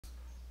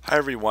Hi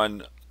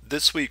everyone.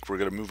 This week we're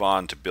going to move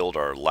on to build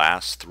our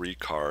last three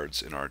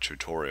cards in our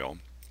tutorial.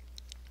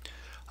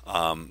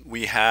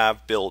 We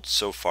have built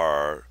so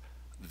far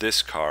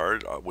this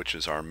card, which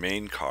is our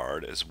main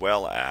card, as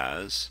well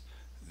as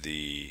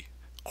the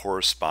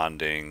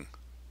corresponding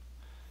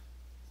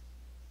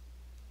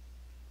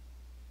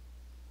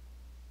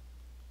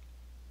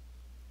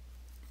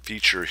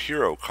feature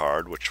hero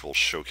card, which we'll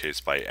showcase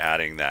by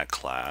adding that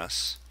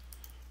class.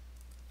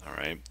 All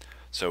right.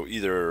 So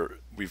either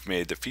we've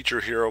made the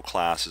feature hero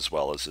class as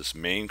well as this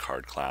main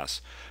card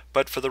class,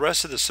 but for the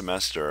rest of the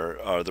semester,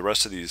 or the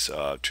rest of these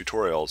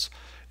tutorials,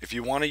 if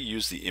you want to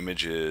use the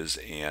images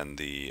and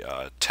the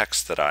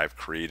text that I've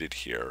created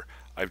here,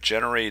 I've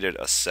generated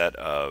a set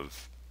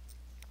of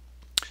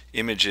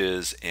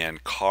images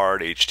and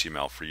card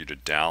HTML for you to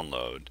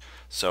download.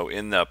 So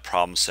in the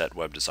problem set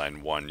web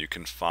design 1, you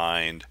can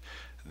find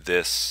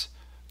this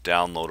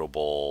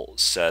downloadable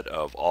set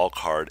of all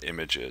card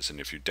images, and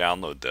if you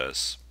download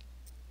this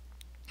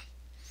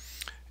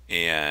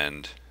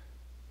and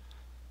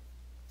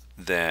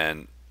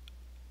then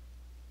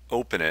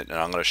open it, and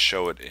I'm going to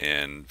show it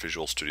in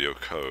Visual Studio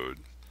Code.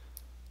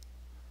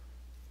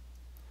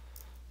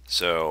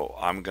 So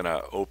I'm going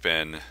to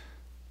open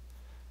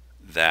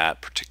that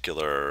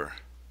particular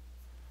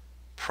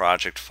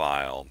project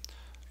file.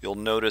 You'll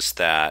notice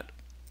that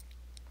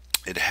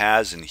it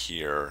has in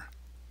here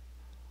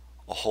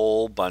a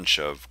whole bunch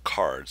of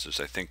cards. There's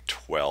I think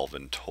 12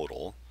 in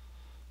total.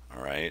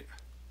 All right,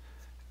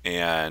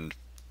 and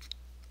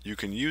you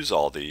can use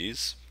all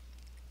these.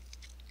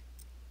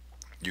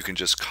 You can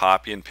just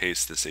copy and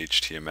paste this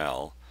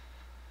HTML.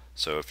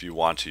 So if you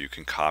want to, you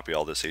can copy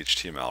all this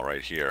HTML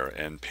right here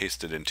and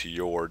paste it into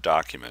your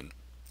document,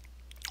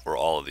 or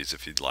all of these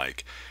if you'd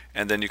like.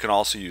 And then you can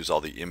also use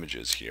all the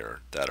images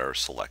here that are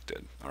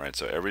selected. All right,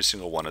 so every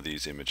single one of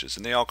these images,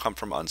 and they all come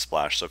from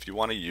Unsplash. So if you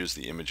want to use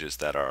the images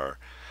that are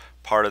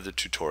part of the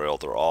tutorial,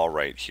 they're all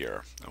right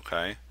here.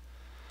 Okay,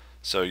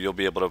 so you'll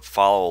be able to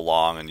follow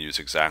along and use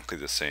exactly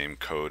the same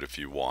code if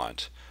you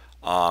want.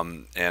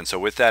 And so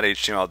with that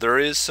HTML, there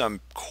is some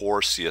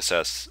core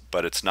CSS,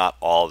 but it's not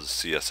all the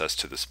CSS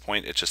to this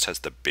point. It just has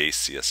the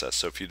base CSS.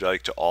 So if you'd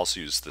like to also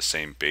use the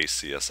same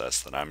base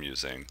CSS that I'm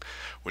using,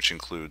 which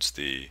includes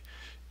the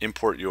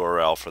import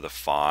URL for the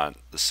font,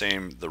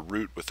 the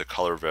root with the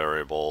color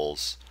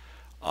variables,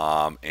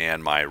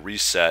 and my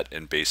reset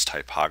and base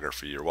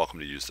typography, you're welcome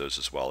to use those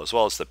as well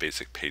as the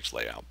basic page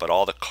layout. But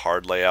all the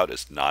card layout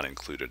is not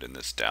included in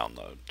this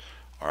download.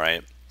 All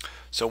right.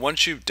 So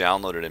once you've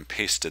downloaded and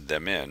pasted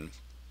them in,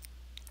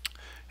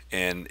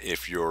 and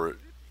if you're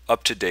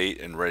up to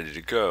date and ready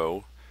to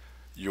go,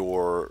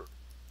 your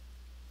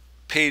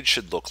page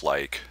should look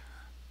like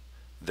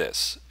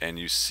this. And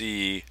you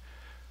see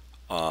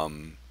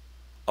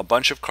a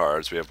bunch of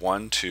cards. We have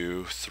 1,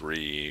 2,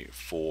 3,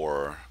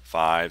 4,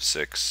 5,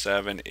 6,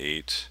 7,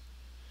 8,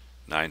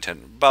 9, 10,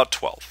 about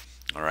 12.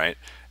 All right.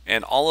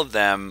 And all of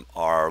them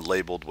are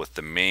labeled with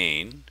the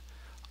main,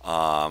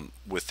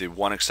 with the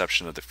one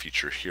exception of the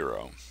feature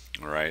hero.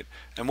 All right,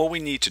 and what we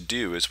need to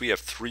do is we have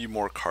 3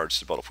 more cards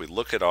to build. If we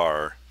look at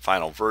our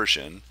final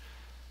version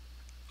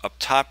up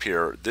top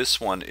here,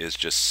 this one is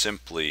just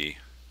simply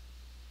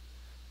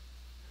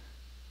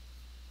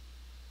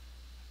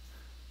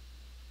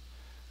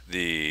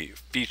the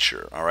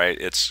feature. All right,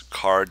 it's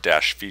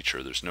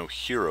card-feature. There's no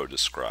hero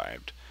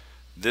described.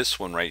 This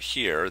one right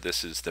here,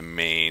 this is the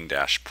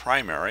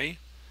main-primary.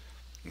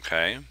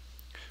 Okay,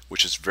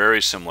 which is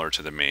very similar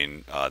to the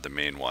main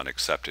one,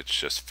 except it's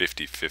just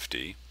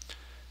 50-50.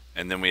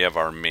 And then we have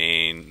our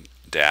main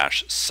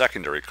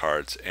secondary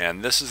cards,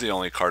 and this is the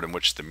only card in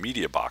which the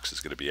media box is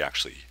going to be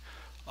actually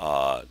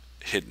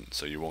hidden,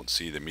 so you won't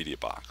see the media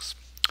box,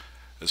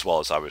 as well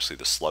as obviously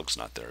the slug's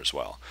not there as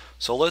well.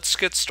 So let's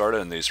get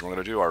started on these. We're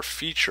going to do our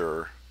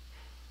feature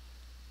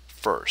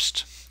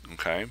first.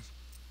 Okay,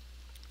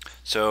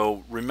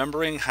 so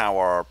remembering how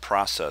our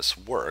process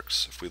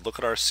works, if we look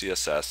at our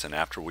CSS and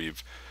after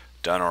we've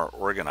done our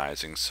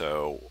organizing,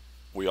 so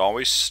we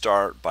always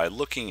start by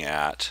looking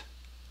at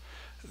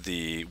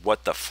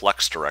what the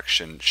flex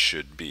direction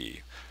should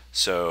be.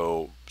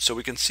 So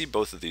we can see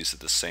both of these at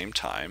the same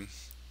time.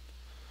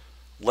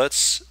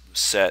 Let's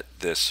set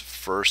this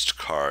first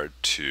card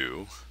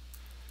to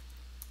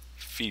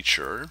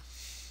feature.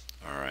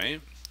 All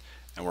right,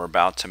 and we're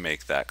about to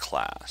make that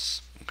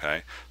class.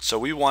 Okay, so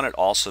we want it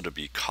also to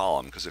be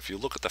column, because if you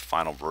look at the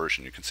final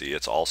version, you can see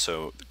it's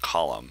also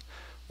column,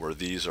 where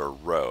these are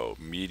row,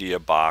 media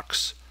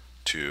box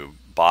to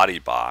body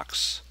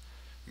box,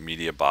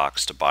 media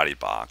box to body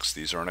box.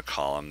 These are in a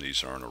column,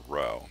 these are in a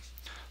row.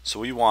 So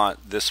we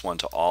want this one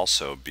to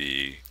also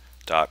be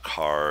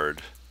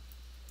 .card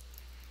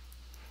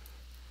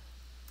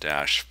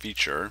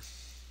 -feature.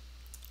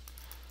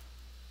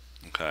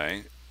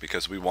 Okay,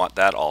 because we want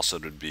that also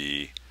to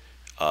be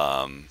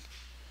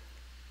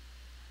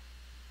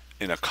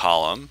in a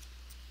column.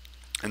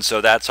 And so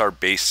that's our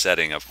base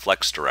setting of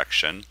flex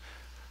direction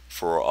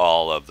for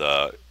all of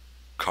the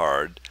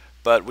card.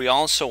 But we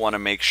also want to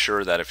make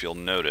sure that, if you'll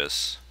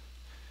notice,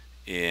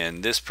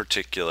 in this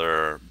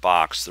particular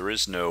box, there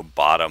is no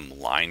bottom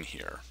line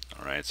here.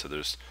 All right, so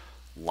there's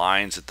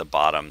lines at the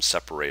bottom,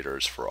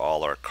 separators for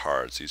all our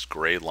cards. These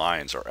gray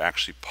lines are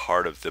actually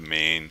part of the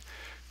main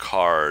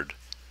card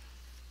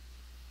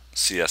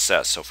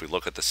CSS. So if we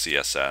look at the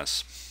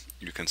CSS,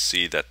 you can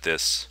see that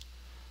this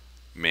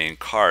main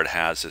card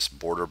has this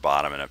border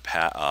bottom and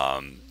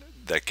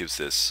that gives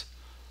this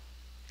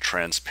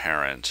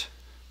transparent,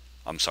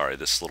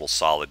 this little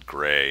solid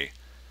gray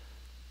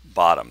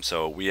bottom.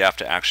 So we have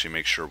to actually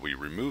make sure we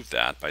remove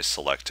that by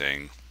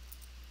selecting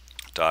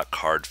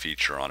 .card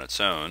feature on its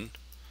own,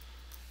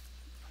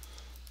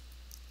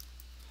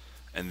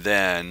 and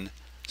then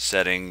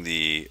setting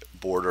the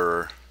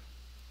border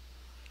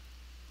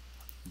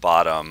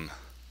bottom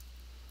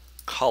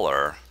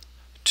color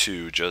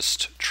to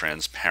just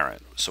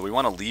transparent. So we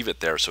want to leave it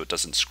there so it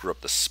doesn't screw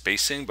up the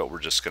spacing, but we're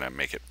just going to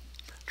make it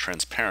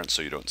transparent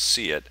so you don't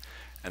see it.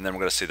 And then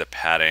we're going to say the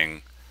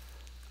padding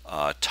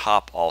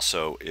top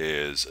also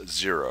is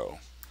 0,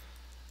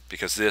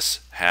 because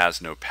this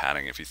has no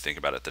padding. If you think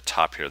about it, at the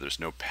top here, there's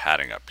no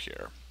padding up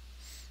here.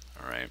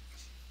 All right.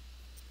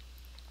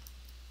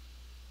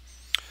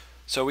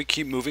 So we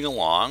keep moving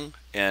along,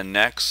 and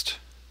next,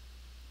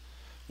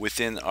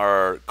 within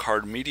our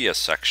card media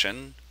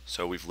section,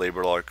 so we've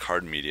labeled our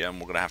card media, and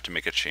we're going to have to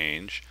make a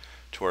change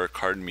to our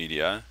card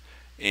media,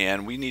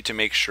 and we need to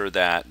make sure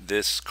that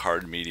this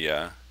card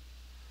media,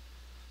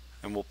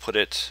 and we're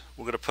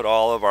going to put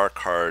all of our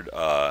card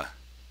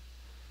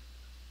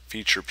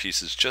feature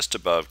pieces just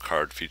above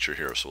card feature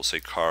here. So we'll say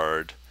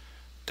card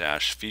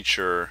dash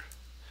feature,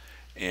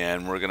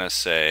 and we're going to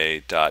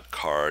say dot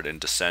card and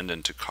descend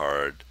into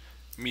card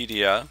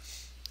media.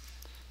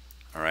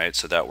 All right,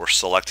 so that we're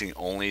selecting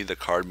only the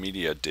card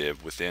media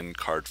div within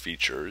card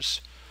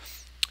features,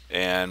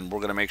 and we're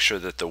going to make sure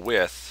that the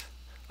width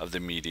of the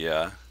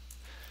media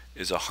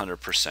is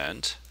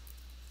 100%.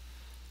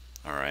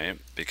 All right,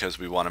 because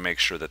we want to make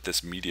sure that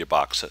this media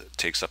box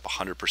takes up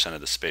 100%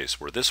 of the space,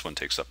 where this one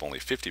takes up only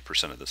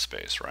 50% of the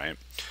space, right?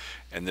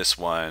 And this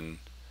one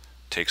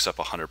takes up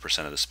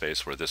 100% of the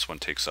space, where this one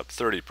takes up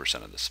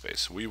 30% of the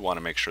space. We want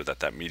to make sure that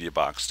that media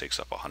box takes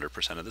up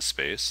 100% of the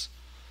space.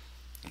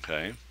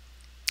 Okay,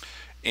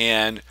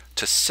 and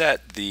to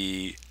set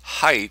the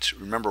height,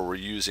 remember we're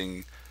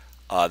using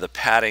the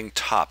padding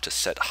top to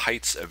set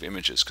heights of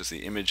images, because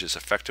the image is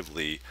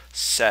effectively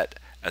set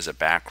as a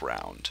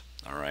background.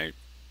 All right,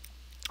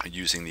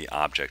 using the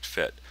object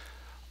fit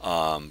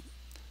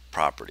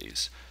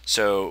properties.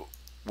 So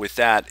with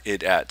that,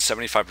 it at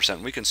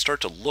 75%, we can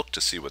start to look to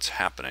see what's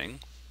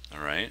happening.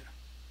 All right,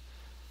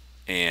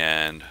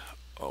 and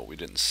we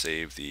didn't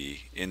save the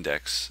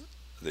index,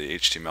 the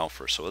HTML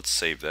first, so let's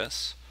save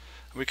this.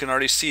 We can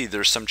already see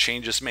there's some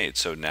changes made.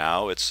 So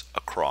now it's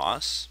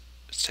across,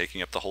 it's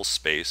taking up the whole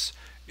space,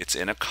 it's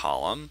in a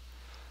column.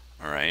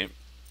 All right,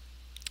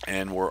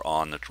 and we're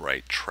on the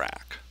right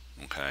track.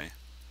 Okay,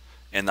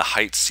 and the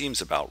height seems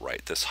about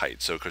right, this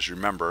height. So because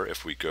remember,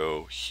 if we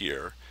go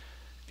here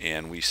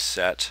and we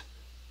set,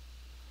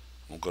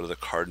 we'll go to the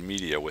card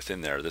media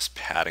within there, this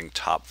padding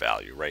top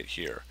value right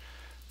here,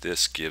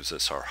 this gives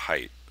us our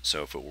height.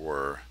 So if it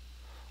were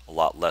a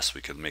lot less,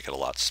 we could make it a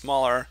lot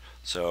smaller.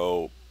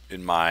 So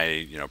in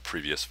my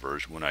previous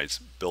version, when I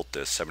built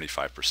this,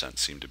 75%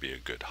 seemed to be a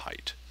good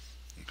height.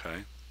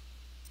 Okay.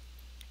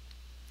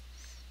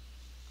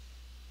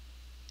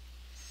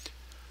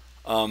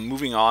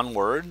 Moving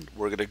onward,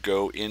 we're going to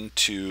go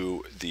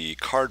into the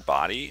card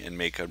body and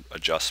make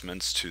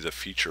adjustments to the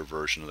feature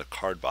version of the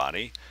card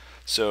body.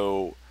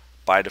 So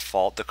by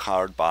default, the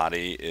card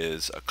body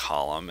is a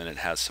column and it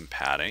has some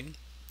padding.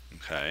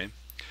 Okay,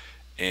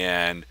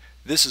 and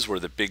this is where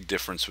the big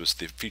difference was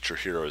the feature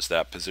hero, is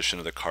that position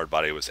of the card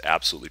body was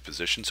absolutely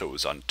positioned, so it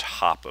was on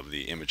top of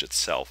the image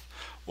itself.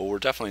 Well, we're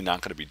definitely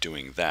not going to be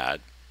doing that,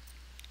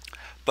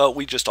 but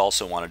we just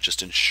also want to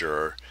just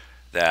ensure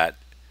that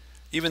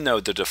even though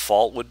the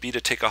default would be to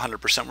take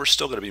 100%, we're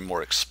still going to be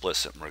more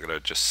explicit. We're going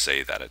to just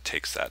say that it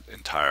takes that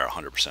entire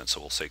 100%. So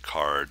we'll say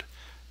card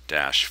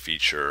dash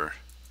feature,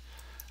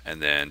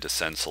 and then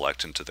descend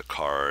select into the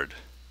card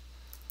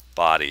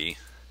body,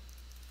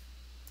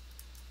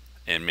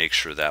 and make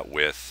sure that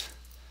width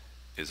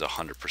is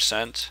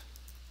 100%.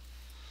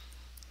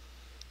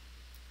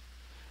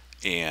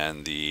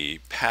 And the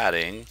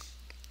padding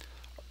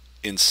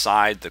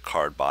inside the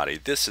card body,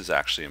 this is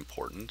actually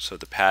important. So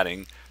the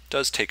padding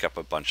does take up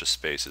a bunch of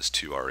spaces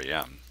to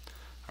REM.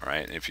 All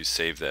right, and if you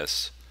save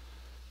this,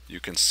 you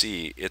can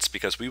see it's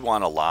because we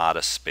want a lot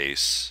of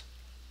space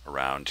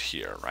around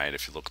here, right?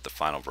 If you look at the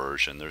final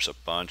version, there's a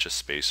bunch of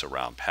space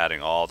around,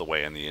 padding all the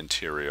way in the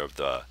interior of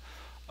the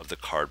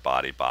card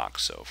body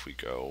box. So if we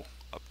go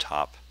up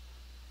top,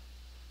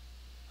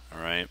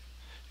 all right,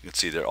 you can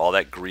see that all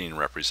that green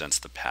represents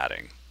the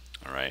padding.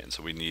 All right, and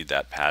so we need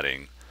that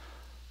padding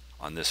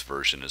on this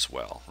version as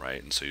well,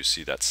 right? And so you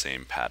see that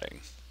same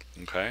padding.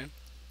 Okay,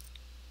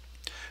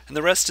 and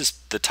the rest is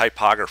the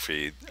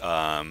typography,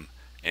 and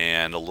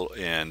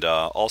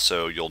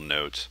also you'll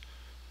note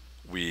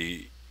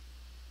we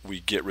we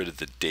get rid of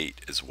the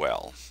date as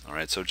well. All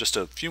right, so just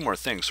a few more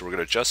things. So we're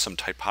going to adjust some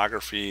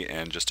typography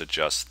and just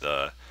adjust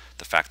the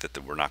fact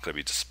that we're not going to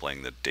be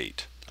displaying the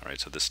date. All right,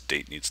 so this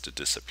date needs to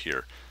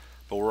disappear.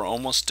 But we're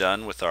almost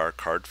done with our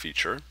card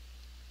feature.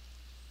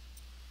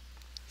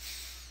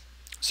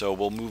 So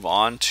we'll move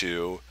on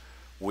to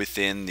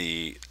within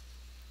the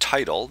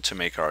title to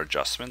make our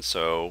adjustments.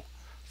 So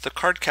the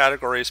card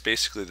category is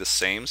basically the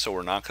same, so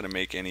we're not going to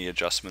make any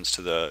adjustments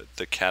to the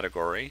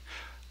category.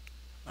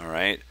 All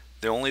right.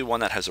 The only one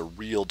that has a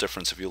real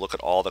difference, if you look at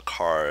all the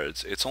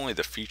cards, it's only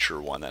the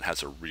feature one that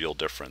has a real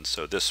difference.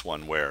 So this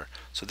one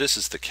so this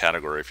is the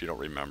category if you don't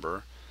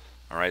remember.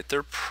 All right,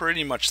 they're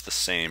pretty much the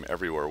same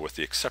everywhere with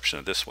the exception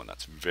of this one.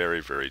 That's very,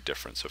 very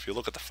different. So if you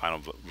look at the final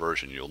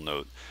version, you'll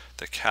note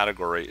the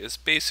category is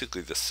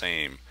basically the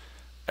same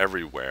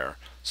everywhere.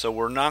 So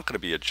we're not going to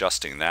be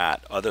adjusting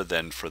that other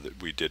than for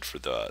we did for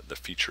the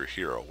feature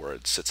hero, where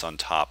it sits on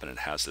top and it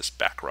has this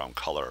background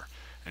color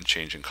and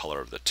changing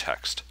color of the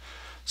text.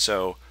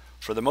 So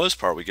for the most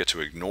part, we get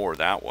to ignore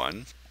that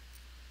one,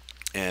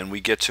 and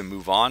we get to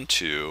move on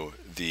to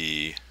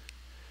the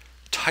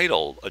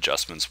title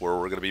adjustments, where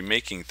we're going to be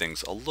making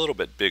things a little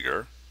bit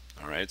bigger.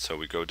 All right, so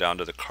we go down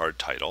to the card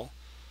title.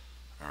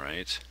 All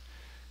right,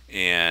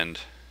 and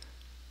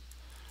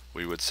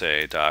we would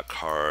say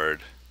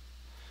 .card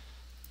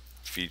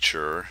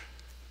feature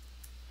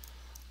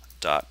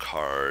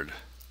 .card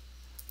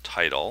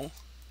title,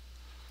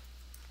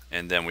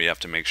 and then we have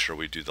to make sure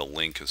we do the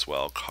link as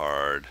well.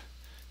 Card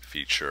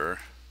feature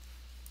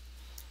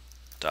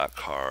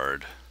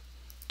 .card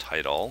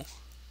title.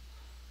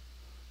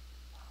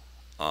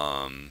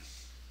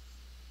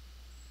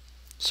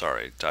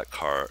 Sorry,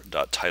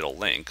 .title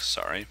link.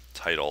 Sorry,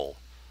 title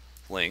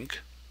link,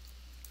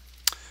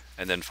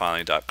 and then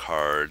finally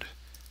 .card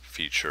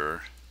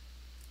feature,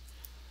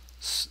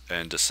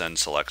 and descend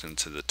select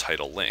into the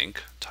title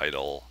link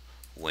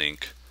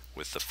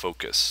with the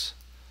focus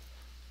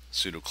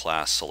pseudo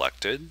class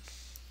selected.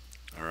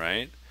 All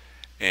right.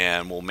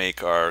 And we'll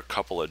make our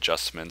couple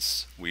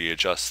adjustments. We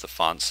adjust the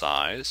font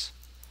size.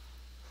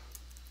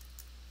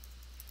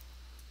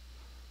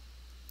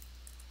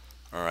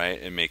 All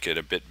right, and make it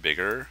a bit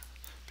bigger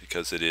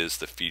because it is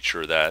the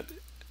feature that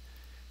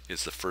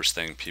is the first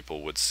thing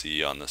people would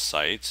see on the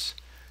sites.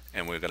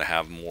 And we're going to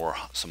have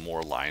some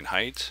more line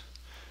height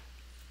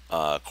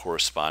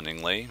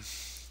correspondingly.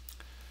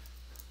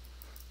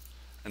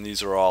 And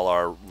these are all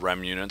our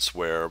rem units,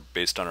 where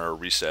based on our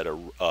reset,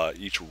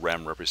 each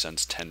rem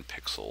represents 10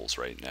 pixels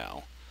right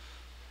now.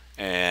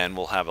 And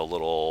we'll have a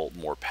little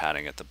more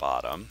padding at the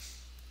bottom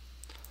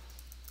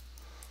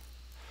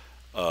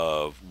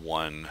of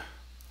 1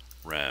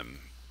 rem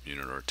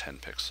unit, or 10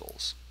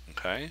 pixels.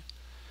 Okay?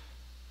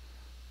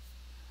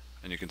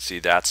 And you can see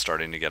that's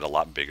starting to get a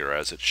lot bigger,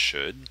 as it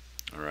should.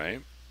 All right?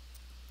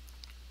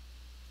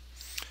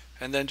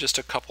 And then just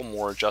a couple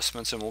more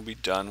adjustments and we'll be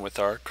done with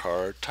our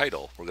card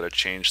title. We're going to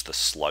change the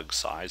slug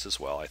size as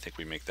well. I think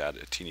we make that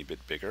a teeny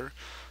bit bigger.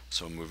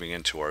 So moving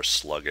into our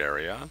slug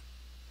area.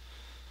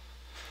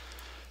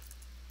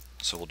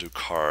 So we'll do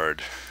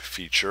card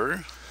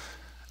feature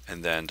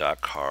and then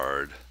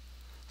 .card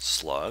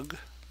slug,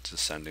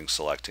 descending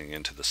selecting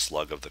into the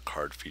slug of the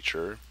card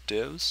feature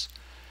divs.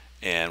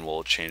 And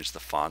we'll change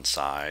the font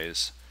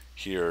size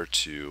here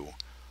to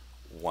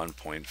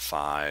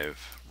 1.5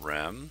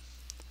 rem.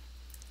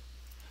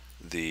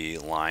 The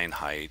line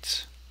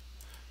height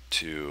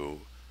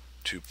to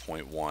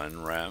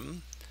 2.1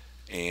 rem,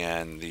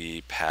 and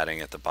the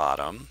padding at the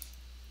bottom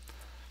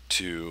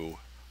to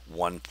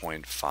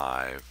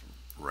 1.5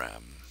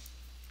 rem.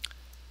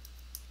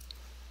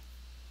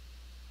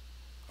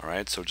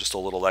 Alright, so just a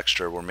little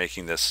extra. We're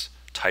making this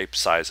type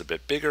size a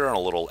bit bigger and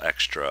a little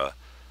extra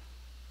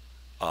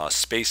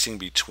spacing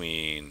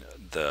between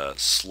the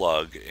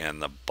slug and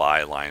the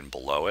byline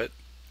below it.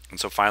 And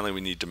so finally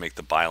we need to make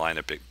the byline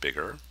a bit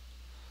bigger.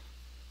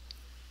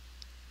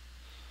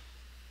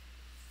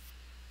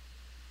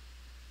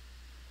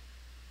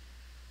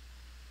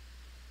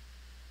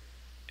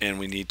 And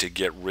we need to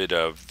get rid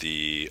of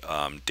the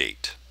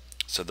date.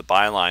 So the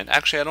byline,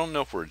 actually I don't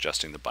know if we're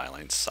adjusting the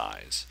byline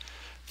size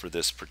for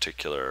this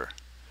particular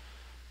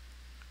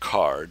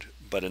card,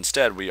 but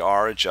instead we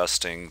are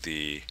adjusting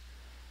the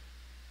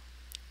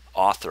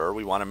author.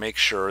 We want to make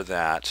sure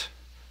that,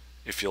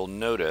 if you'll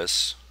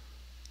notice,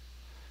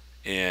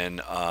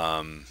 in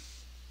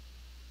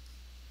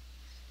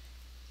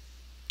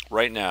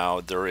right now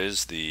there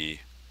is the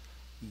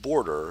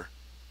border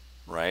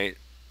right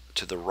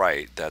to the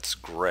right that's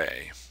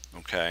gray,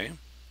 okay?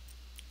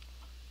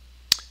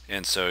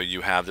 And so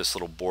you have this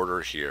little border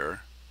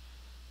here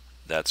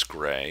that's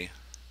gray,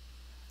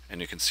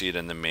 and you can see it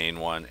in the main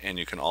one, and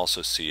you can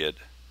also see it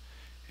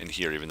in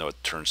here even though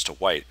it turns to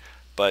white.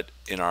 But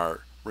in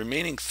our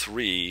remaining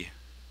 3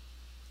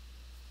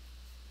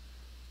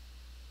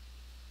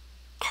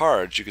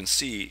 cards, you can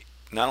see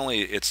not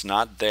only it's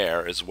not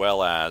there, as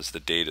well as the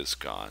date is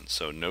gone.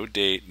 So no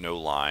date, no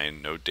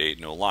line, no date,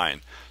 no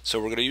line. So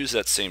we're going to use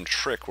that same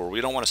trick where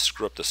we don't want to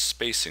screw up the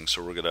spacing,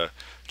 so we're going to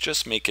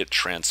just make it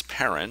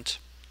transparent.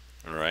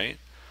 All right.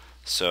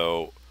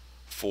 So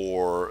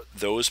for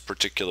those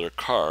particular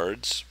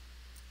cards,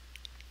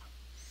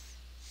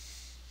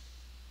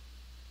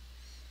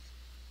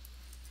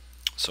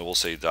 so we'll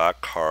say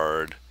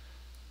 .card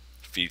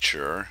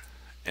feature,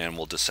 and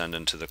we'll descend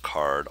into the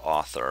card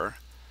author.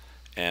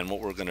 And what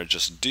we're going to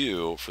just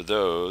do for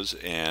those,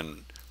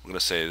 and we're going to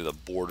say the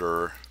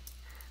border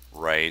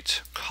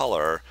right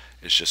color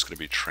is just going to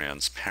be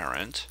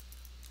transparent.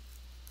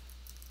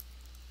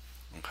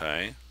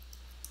 Okay,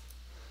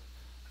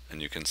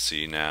 and you can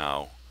see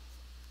now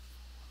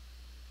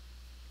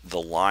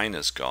the line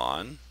is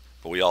gone,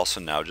 but we also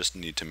now just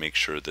need to make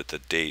sure that the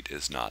date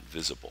is not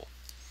visible.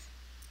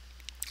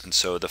 And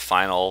so the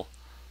final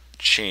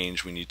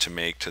change we need to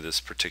make to this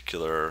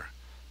particular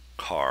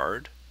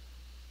card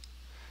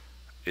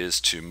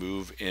is to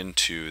move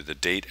into the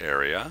date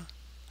area,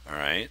 all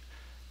right,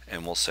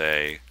 and we'll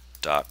say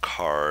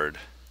 .card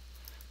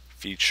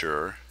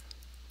feature,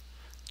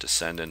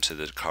 descend into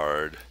the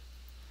card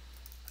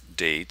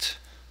date,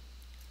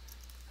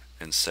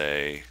 and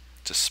say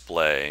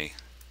display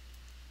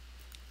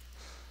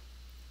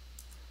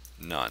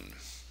none.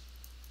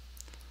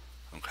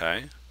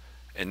 Okay,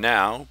 and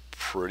now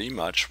pretty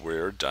much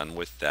we're done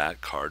with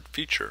that card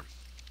feature.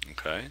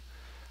 Okay,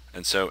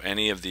 and so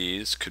any of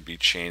these could be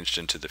changed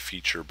into the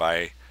feature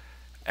by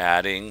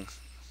adding.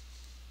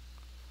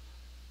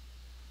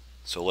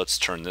 So let's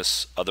turn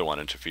this other one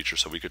into feature.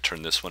 So we could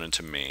turn this one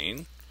into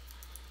main.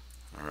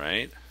 All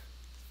right,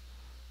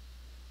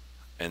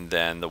 and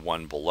then the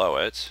one below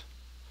it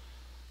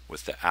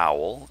with the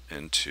owl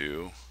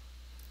into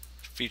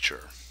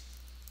feature.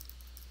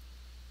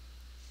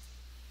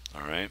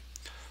 All right,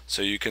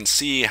 so you can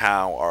see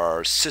how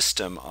our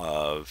system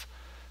of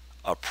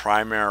a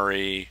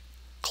primary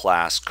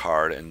class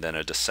card and then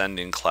a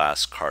descending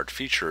class card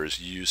feature is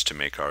used to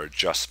make our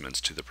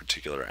adjustments to the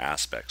particular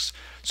aspects.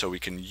 So we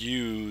can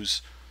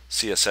use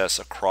CSS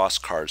across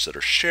cards that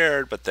are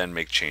shared, but then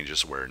make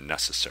changes where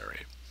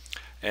necessary.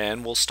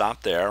 And we'll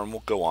stop there, and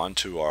we'll go on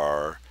to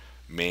our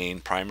main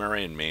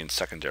primary and main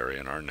secondary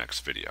in our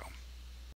next video.